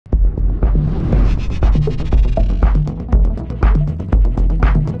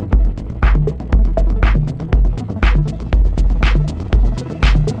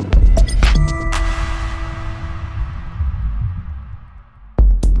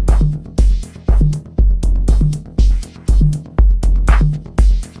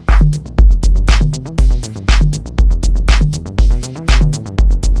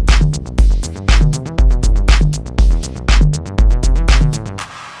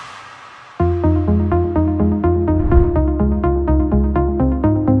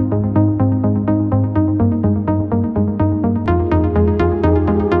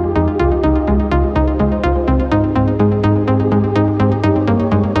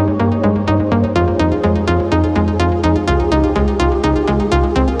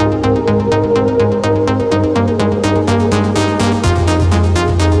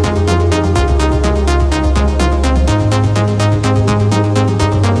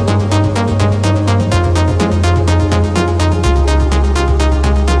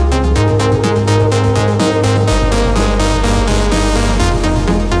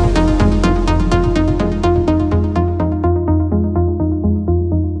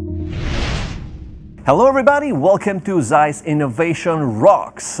Hello everybody, welcome to ZEISS Innovation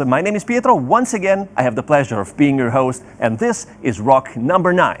Rocks. My name is Pietro. Once again, I have the pleasure of being your host, and this is Rock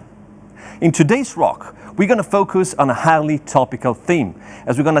number 9. In today's Rock, we're going to focus on a highly topical theme,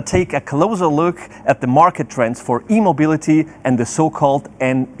 as we're going to take a closer look at the market trends for e-mobility and the so-called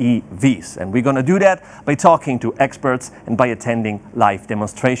NEVs. And we're going to do that by talking to experts and by attending live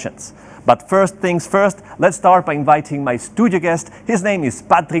demonstrations. But first things first, let's start by inviting my studio guest. His name is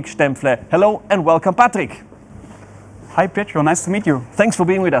Patrick Stempfle. Hello and welcome, Patrick. Hi, Pietro. Nice to meet you. Thanks for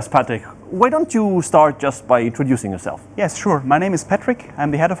being with us, Patrick. Why don't you start just by introducing yourself? Yes, sure. My name is Patrick. I'm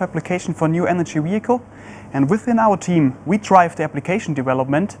the head of application for new energy vehicle. And within our team, we drive the application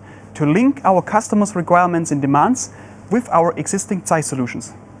development to link our customers' requirements and demands with our existing ZEISS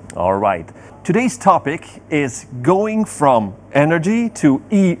solutions. All right. Today's topic is going from energy to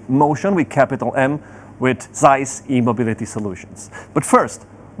e-motion with capital M with ZEISS eMobility solutions. But first,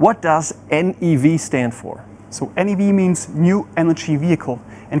 what does NEV stand for? So NEV means new energy vehicle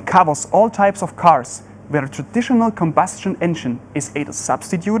and covers all types of cars where a traditional combustion engine is either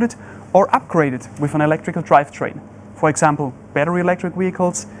substituted or upgraded with an electrical drivetrain. For example, battery electric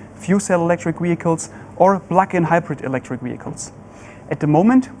vehicles, fuel cell electric vehicles, or plug-in hybrid electric vehicles. At the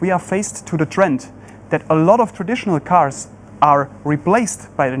moment, we are faced to the trend that a lot of traditional cars are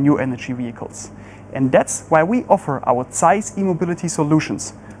replaced by the new energy vehicles. And that's why we offer our ZEISS eMobility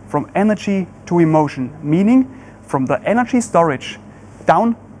solutions from energy to emotion, meaning from the energy storage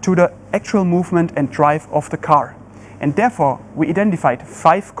down to the actual movement and drive of the car. And therefore, we identified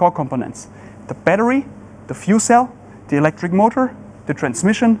 5 core components: the battery, the fuel cell, the electric motor, the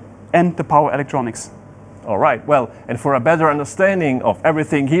transmission, and the power electronics. All right, well, and for a better understanding of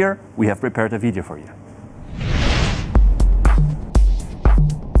everything here, we have prepared a video for you.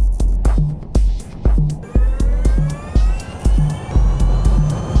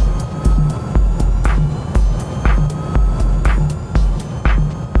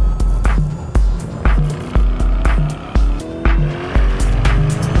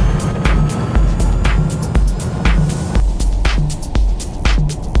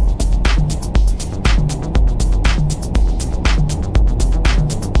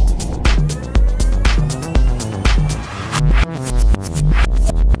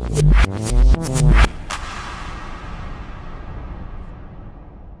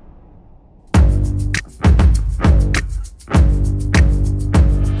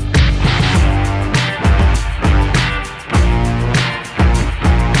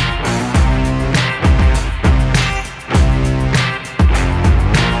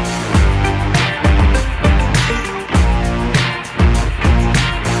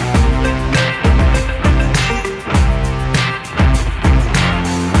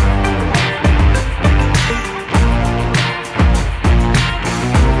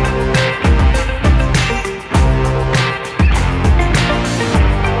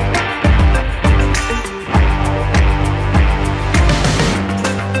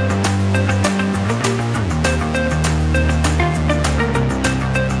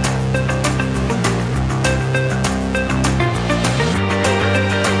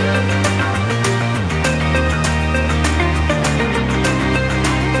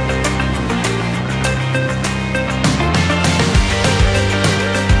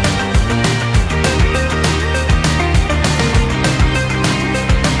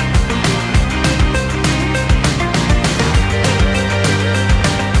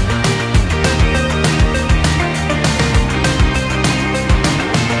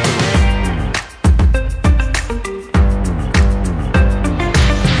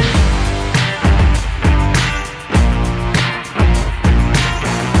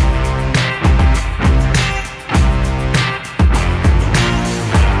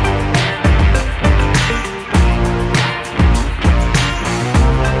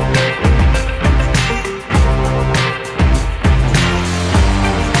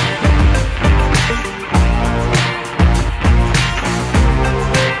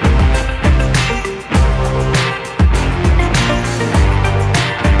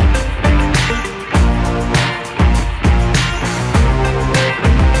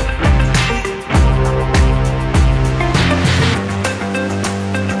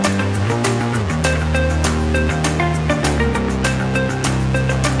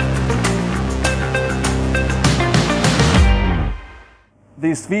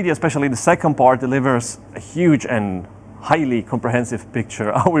 This video, especially the second part, delivers a huge and highly comprehensive picture.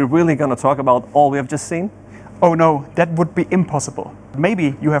 Are we really going to talk about all we have just seen? Oh no, that would be impossible.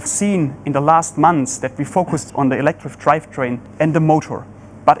 Maybe you have seen in the last months that we focused on the electric drivetrain and the motor.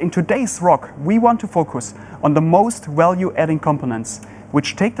 But in today's Rock, we want to focus on the most value-adding components,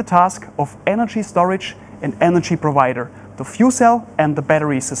 which take the task of energy storage and energy provider, the fuel cell and the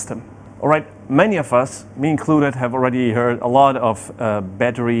battery system. All right, many of us, me included, have already heard a lot of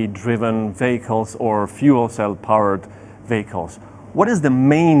battery-driven vehicles or fuel cell-powered vehicles. What is the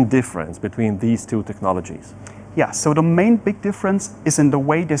main difference between these two technologies? Yeah, so the main big difference is in the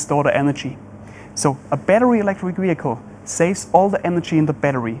way they store the energy. So a battery electric vehicle saves all the energy in the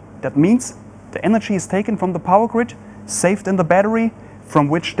battery. That means the energy is taken from the power grid, saved in the battery, from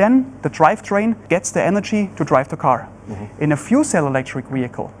which then the drivetrain gets the energy to drive the car. In a fuel cell electric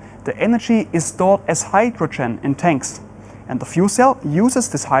vehicle, the energy is stored as hydrogen in tanks, and the fuel cell uses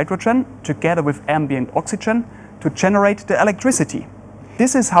this hydrogen together with ambient oxygen to generate the electricity.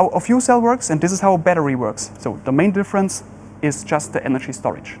 This is how a fuel cell works, and this is how a battery works. So the main difference is just the energy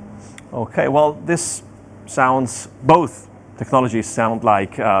storage. Okay, well, both technologies sound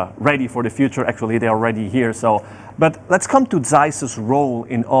like ready for the future. Actually, they are already here. But let's come to ZEISS's role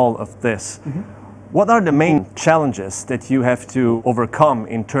in all of this. What are the main challenges that you have to overcome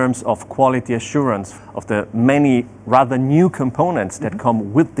in terms of quality assurance of the many rather new components that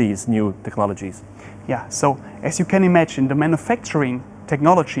come with these new technologies? Yeah, so as you can imagine, the manufacturing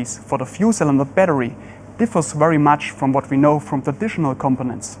technologies for the fuel cell and the battery differs very much from what we know from traditional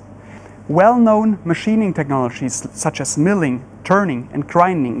components. Well-known machining technologies such as milling, turning and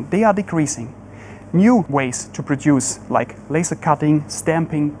grinding, they are decreasing. New ways to produce, like laser cutting,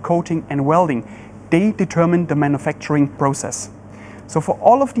 stamping, coating and welding, they determine the manufacturing process. So for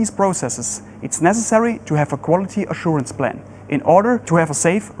all of these processes, it's necessary to have a quality assurance plan in order to have a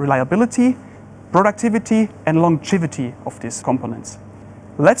safe reliability, productivity and longevity of these components.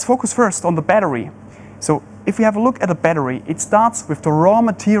 Let's focus first on the battery. So if we have a look at a battery, it starts with the raw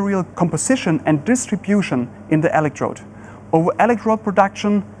material composition and distribution in the electrode, over electrode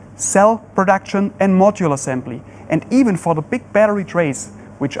production, cell production and module assembly. And even for the big battery trays,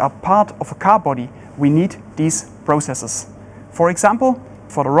 which are part of a car body, we need these processes. For example,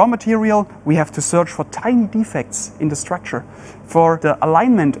 for the raw material, we have to search for tiny defects in the structure. For the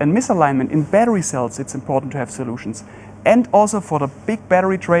alignment and misalignment in battery cells, it's important to have solutions. And also for the big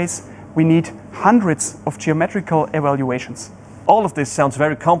battery trays, we need hundreds of geometrical evaluations. All of this sounds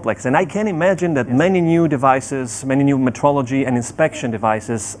very complex, and I can imagine that many new devices, many new metrology and inspection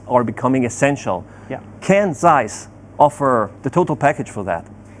devices are becoming essential. Yeah. Can ZEISS offer the total package for that?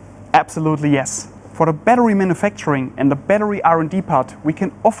 Absolutely yes. For the battery manufacturing and the battery R&D part, we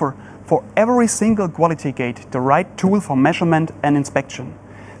can offer for every single quality gate the right tool for measurement and inspection.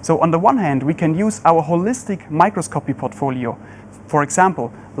 So on the one hand, we can use our holistic microscopy portfolio. For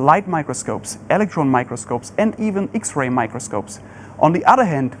example, light microscopes, electron microscopes, and even X-ray microscopes. On the other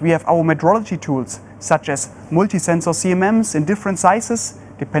hand, we have our metrology tools, such as multi-sensor CMMs in different sizes,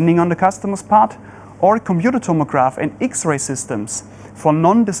 depending on the customer's part, or computer tomograph and X-ray systems for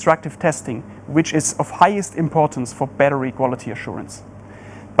non-destructive testing, which is of highest importance for battery quality assurance.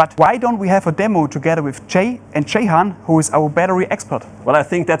 But why don't we have a demo together with Jay and Jehan, who is our battery expert? Well, I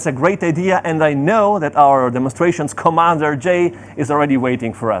think that's a great idea, and I know that our demonstrations commander, Jay, is already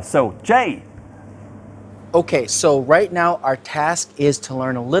waiting for us. So, Jay. Okay, so right now our task is to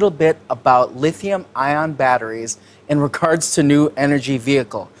learn a little bit about lithium-ion batteries in regards to new energy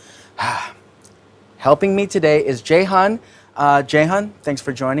vehicle. Helping me today is Jehan. Jehan, thanks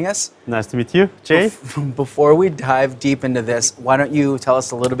for joining us. Nice to meet you, Jay. Before we dive deep into this, why don't you tell us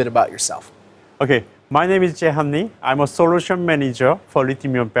a little bit about yourself? Okay, my name is Jehan Lee. I'm a solution manager for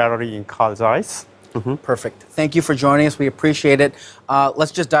lithium battery in ZEISS. Perfect. Thank you for joining us. We appreciate it.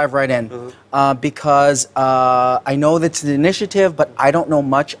 Let's just dive right in because I know that's an initiative, but I don't know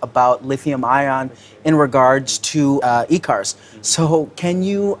much about lithium-ion in regards to e-cars. So can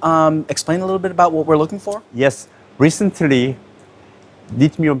you explain a little bit about what we're looking for? Yes. Recently,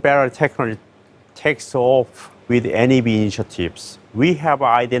 lithium battery technology takes off with NEV initiatives. We have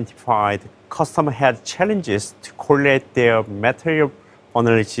identified customer had challenges to correlate their material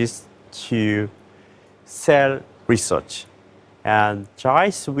analysis to cell research. And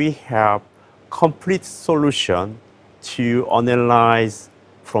ZEISS, we have complete solution to analyze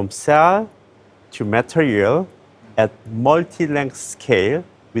from cell to material at multi-length scale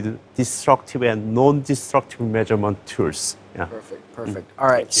with destructive and non-destructive measurement tools. Yeah. Perfect, perfect. All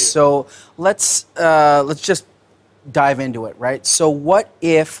right, so let's just dive into it, right? So what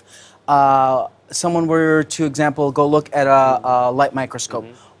if someone were to, example, go look at a light microscope?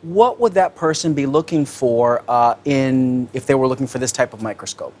 What would that person be looking for if they were looking for this type of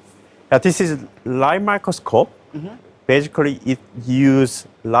microscope? This is light microscope. Basically, it uses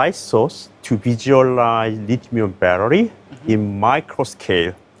light source to visualize lithium battery in micro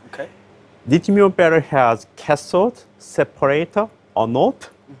scale. Okay. Lithium battery has cathode, separator, anode.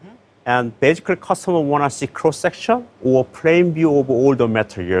 And basically, customer want to see cross-section or plain view of all the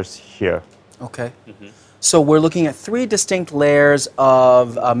materials here. Okay. So we're looking at 3 distinct layers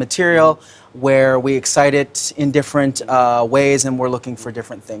of material where we excite it in different ways, and we're looking for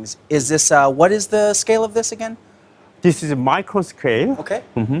different things. Is this, what is the scale of this again? This is a micron scale. Okay.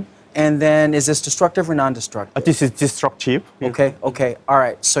 And then is this destructive or non-destructive? This is destructive. Okay, okay. All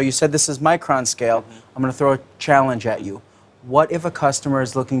right. So you said this is micron scale. I'm going to throw a challenge at you. What if a customer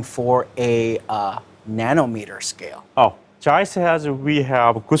is looking for a nanometer scale? Oh, ZEISS we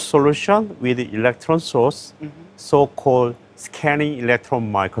have a good solution with the electron source, so-called scanning electron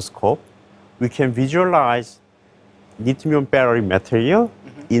microscope. We can visualize lithium battery material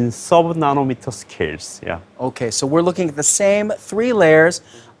in sub-nanometer scales. Yeah. Okay, so we're looking at the same 3 layers,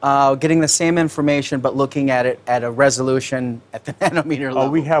 getting the same information, but looking at it at a resolution at the nanometer level.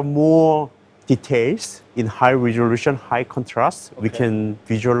 We have more details in high resolution, high contrast. We can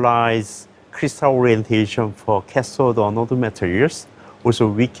visualize crystal orientation for cathode anode materials. Also,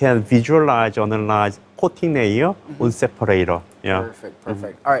 we can visualize, analyze coating layer on separator. Yeah. Perfect,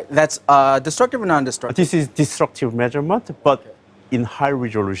 perfect. All right, that's destructive or non-destructive? This is destructive measurement, but in high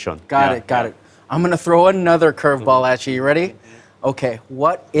resolution. Got it, got it. I'm going to throw another curveball at you. You ready? Okay,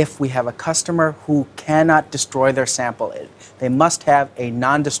 what if we have a customer who cannot destroy their sample? They must have a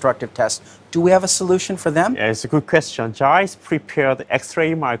non-destructive test. Do we have a solution for them? Yeah, it's a good question. ZEISS prepared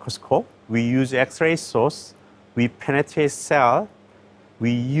X-ray microscope. We use X-ray source. We penetrate cell.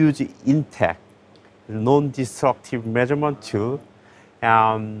 We use intact, non-destructive measurement tool.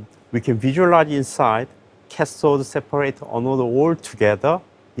 We can visualize inside cathode separate anode all together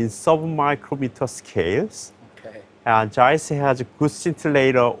in sub-micrometer scales. And ZEISS has a good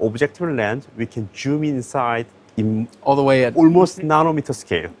scintillator objective lens. We can zoom inside in all the way at almost nanometer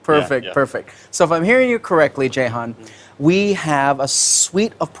scale. Perfect, perfect. So if I'm hearing you correctly, Jaehan, we have a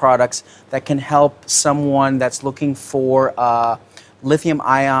suite of products that can help someone that's looking for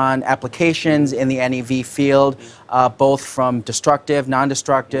lithium-ion applications in the NEV field, both from destructive,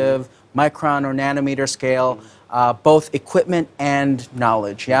 non-destructive, micron or nanometer scale, both equipment and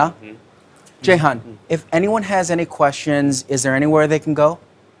knowledge, yeah? Jaehan, if anyone has any questions, is there anywhere they can go?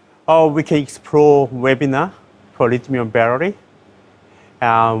 Oh, we can explore webinar for lithium battery.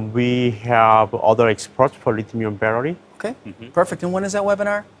 We have other experts for lithium battery. Okay, perfect. And when is that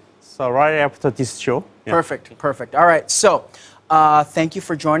webinar? So right after this show. Yeah. Perfect, perfect. All right, so thank you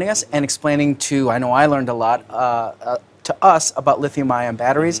for joining us and explaining to, I know I learned a lot, to us about lithium-ion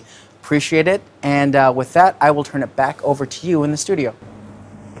batteries. Appreciate it. And with that, I will turn it back over to you in the studio.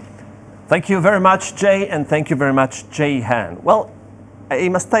 Thank you very much, Jay, and thank you very much, Jaehan. Well, I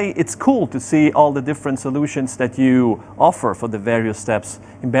must say it's cool to see all the different solutions that you offer for the various steps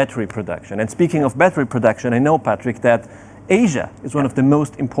in battery production. And speaking of battery production, I know, Patrick, that Asia is one of the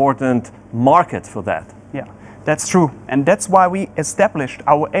most important markets for that. Yeah, that's true. And that's why we established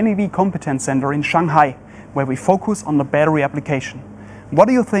our NEV Competence Center in Shanghai, where we focus on the battery application. What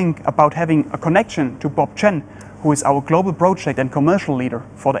do you think about having a connection to Bob Chen, who is our global project and commercial leader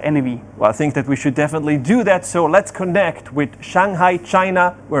for the NEV? Well, I think that we should definitely do that, so let's connect with Shanghai,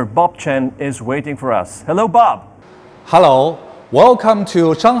 China, where Bob Chen is waiting for us. Hello, Bob. Hello, welcome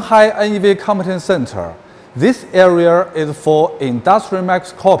to Shanghai NEV Competence Center. This area is for industrial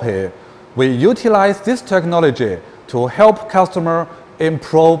microscopy. We utilize this technology to help customers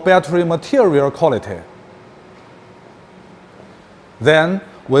improve battery material quality. Then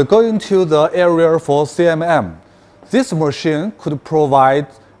we're going to the area for CMM. This machine could provide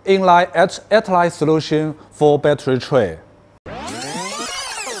inline etching solution for battery tray.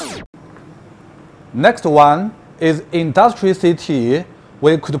 Next one is industry CT.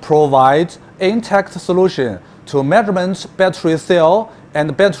 We could provide intact solution to measurement battery cell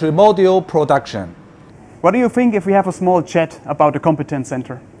and battery module production. What do you think if we have a small chat about the Competence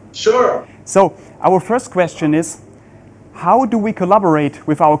Center? Sure. So our first question is, how do we collaborate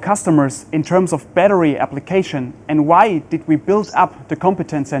with our customers in terms of battery application, and why did we build up the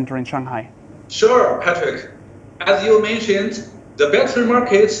Competence Center in Shanghai? Sure, Patrick. As you mentioned, the battery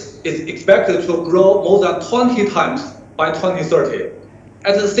market is expected to grow more than 20 times by 2030.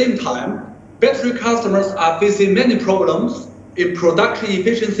 At the same time, battery customers are facing many problems in production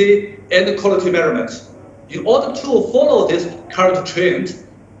efficiency and quality measurement. In order to follow this current trend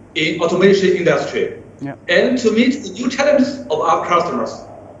in automation industry, and to meet the new challenges of our customers,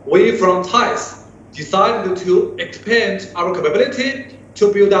 we from ZEISS decided to expand our capability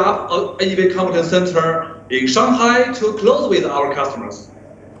to build up an NEV Competence Center in Shanghai to close with our customers.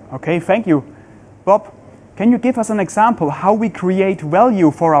 Okay, thank you. Bob, can you give us an example how we create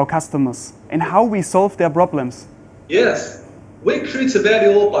value for our customers and how we solve their problems? Yes. We create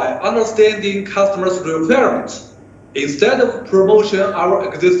value by understanding customers' requirements instead of promoting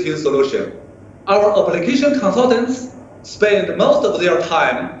our existing solution. Our application consultants spend most of their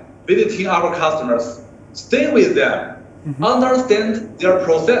time visiting our customers, stay with them, understand their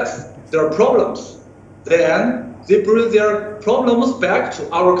process, their problems. Then they bring their problems back to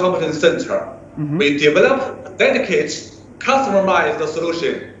our competence center. We develop a dedicated, customized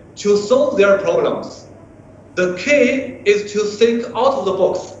solution to solve their problems. The key is to think out of the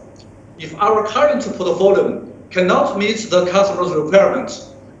box. If our current portfolio cannot meet the customer's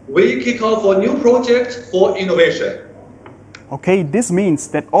requirements, we kick off a new project for innovation. Okay, this means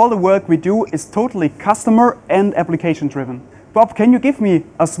that all the work we do is totally customer and application driven. Bob, can you give me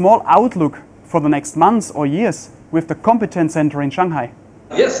a small outlook for the next months or years with the Competence Center in Shanghai?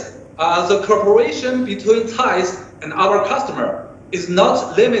 Yes, the cooperation between ZEISS and our customer is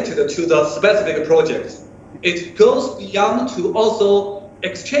not limited to the specific project. It goes beyond to also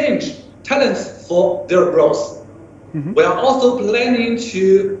exchange talents for their growth. We are also planning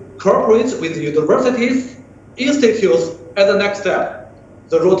to cooperate with universities, institutes as the next step.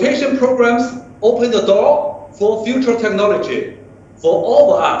 The rotation programs open the door for future technology. For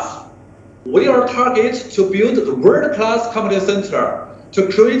all of us, we are targeted to build the world-class competence center to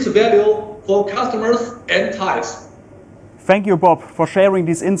create value for customers and ZEISS. Thank you, Bob, for sharing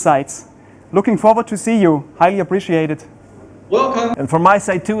these insights. Looking forward to see you. Highly appreciated. Welcome. And from my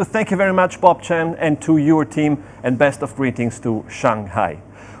side too, thank you very much, Bob Chen, and to your team, and best of greetings to Shanghai.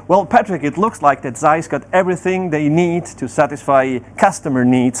 Well, Patrick, it looks like that ZEISS got everything they need to satisfy customer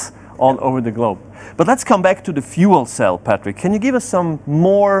needs all over the globe. But let's come back to the fuel cell, Patrick. Can you give us some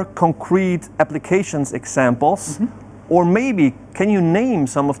more concrete applications examples? Or maybe, can you name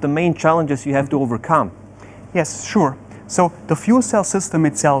some of the main challenges you have to overcome? Yes, sure. So the fuel cell system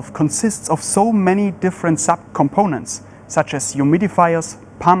itself consists of so many different subcomponents, such as humidifiers,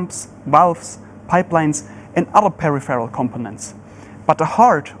 pumps, valves, pipelines, and other peripheral components. But the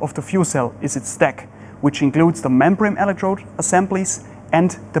heart of the fuel cell is its stack, which includes the membrane electrode assemblies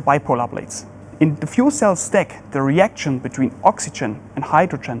and the bipolar blades. In the fuel cell stack, the reaction between oxygen and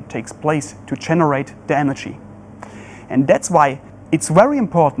hydrogen takes place to generate the energy. And that's why it's very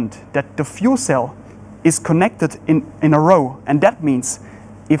important that the fuel cell is connected in a row, and that means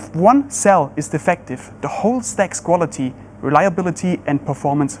if one cell is defective, the whole stack's quality, reliability and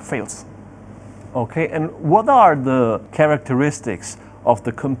performance fails. Okay, and what are the characteristics of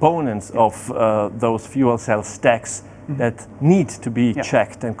the components of those fuel cell stacks that need to be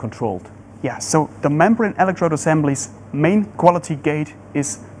checked and controlled? Yeah, so the membrane electrode assembly's main quality gate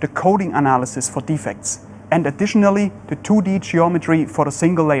is the coding analysis for defects, and additionally the 2D geometry for the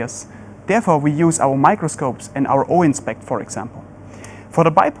single layers. Therefore, we use our microscopes and our O-inspect, for example. For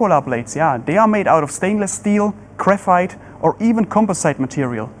the bipolar blades, they are made out of stainless steel, graphite, or even composite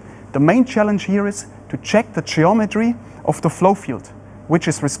material. The main challenge here is to check the geometry of the flow field, which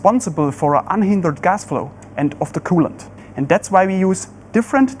is responsible for an unhindered gas flow and of the coolant. And that's why we use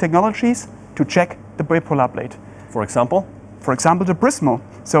different technologies to check the bipolar blade. For example? For example, the Prismo.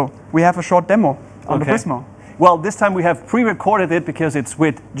 So we have a short demo on the Prismo. Well, this time we have pre-recorded it because it's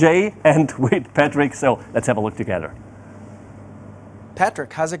with Jay and with Patrick, so let's have a look together.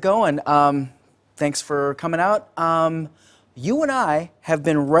 Patrick, how's it going? Thanks for coming out. You and I have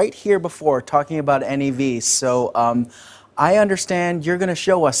been right here before talking about NEVs, so I understand you're going to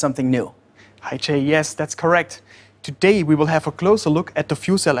show us something new. Hi Jay, yes, that's correct. Today we will have a closer look at the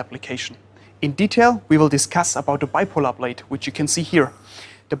fuel cell application. In detail, we will discuss about the bipolar blade, which you can see here.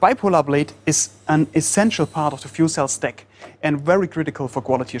 The bipolar blade is an essential part of the fuel cell stack and very critical for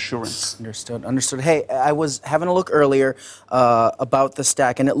quality assurance. Understood, understood. Hey, I was having a look earlier about the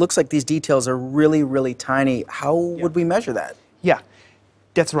stack, and it looks like these details are really, really tiny. How would we measure that? Yeah,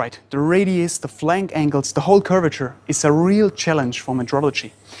 that's right. The radius, the flank angles, the whole curvature is a real challenge for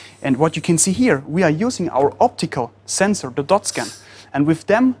metrology. And what you can see here, we are using our optical sensor, the dot scan. And with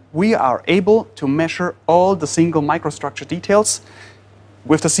them, we are able to measure all the single microstructure details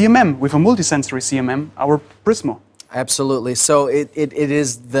with the CMM, with a multisensory CMM, our Prismo. Absolutely. So it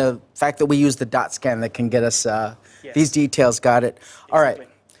is the fact that we use the dot scan that can get us these details. Got it. All right.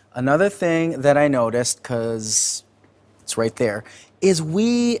 Another thing that I noticed, because it's right there, is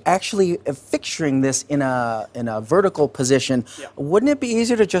we actually fixturing this in a vertical position. Wouldn't it be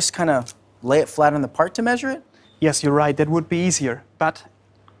easier to just kind of lay it flat on the part to measure it? Yes, you're right. That would be easier. But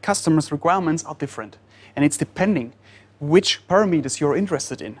customers' requirements are different, and it's depending which parameters you're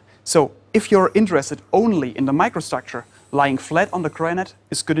interested in. So if you're interested only in the microstructure, lying flat on the granite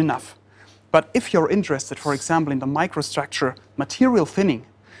is good enough. But if you're interested, for example, in the microstructure material thinning,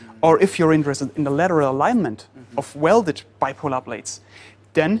 or if you're interested in the lateral alignment of welded bipolar plates,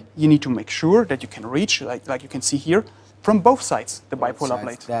 then you need to make sure that you can reach, like you can see here, from both sides, the bipolar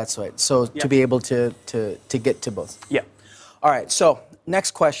plate. That's right. So to be able to get to both. Yeah. All right, so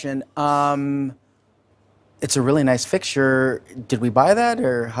next question. It's a really nice fixture. Did we buy that,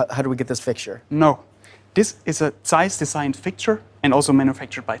 or how do we get this fixture? No. This is a ZEISS designed fixture and also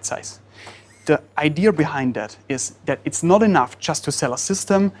manufactured by ZEISS. The idea behind that is that it's not enough just to sell a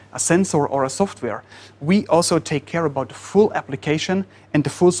system, a sensor, or a software. We also take care about the full application and the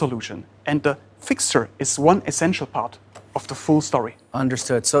full solution. And the fixture is one essential part of the full story.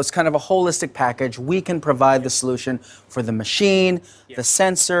 Understood. So it's kind of a holistic package. We can provide the solution for the machine, the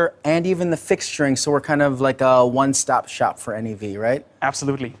sensor, and even the fixturing. So we're kind of like a one-stop shop for NEV, right?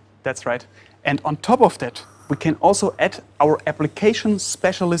 Absolutely. That's right. And on top of that, we can also add our application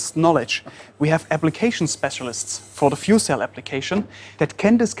specialist knowledge. We have application specialists for the fuel cell application that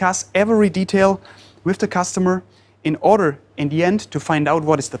can discuss every detail with the customer in order, in the end, to find out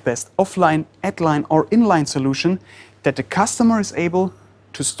what is the best offline, at-line, or inline solution that the customer is able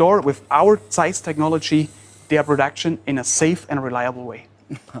to store with our ZEISS technology their production in a safe and reliable way.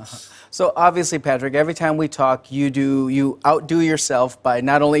 So obviously, Patrick, every time we talk, you outdo yourself by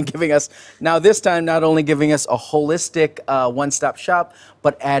not only giving us, now this time, not only giving us a holistic one-stop shop,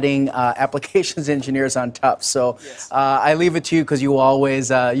 but adding applications engineers on top. So I leave it to you because you always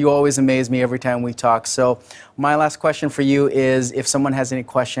amaze me every time we talk. So my last question for you is, if someone has any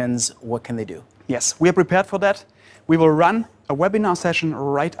questions, what can they do? Yes, we are prepared for that. We will run a webinar session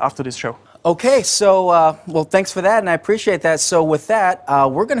right after this show. Okay, so, well, thanks for that, and I appreciate that. So with that,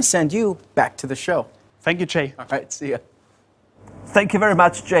 we're going to send you back to the show. Thank you, Jay. All right, see ya. Thank you very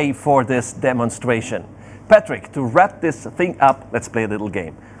much, Jay, for this demonstration. Patrick, to wrap this thing up, let's play a little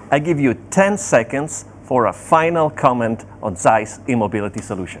game. I give you 10 seconds for a final comment on ZEISS eMobility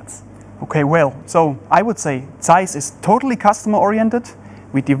solutions. Okay, well, so I would say ZEISS is totally customer-oriented.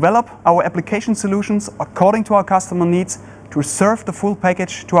 We develop our application solutions according to our customer needs to serve the full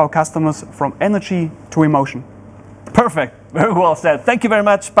package to our customers from energy to emotion. Perfect. Very well said. Thank you very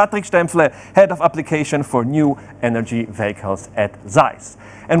much, Patrick Stempfle, Head of Application for New Energy Vehicles at ZEISS.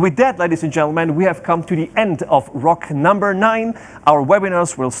 And with that, ladies and gentlemen, we have come to the end of Rock number 9. Our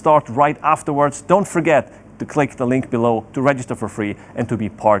webinars will start right afterwards. Don't forget to click the link below to register for free and to be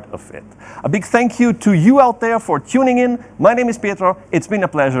part of it. A big thank you to you out there for tuning in. My name is Pietro. It's been a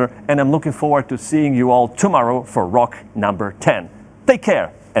pleasure, and I'm looking forward to seeing you all tomorrow for Rock number 10. Take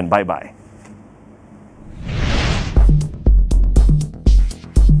care and bye-bye.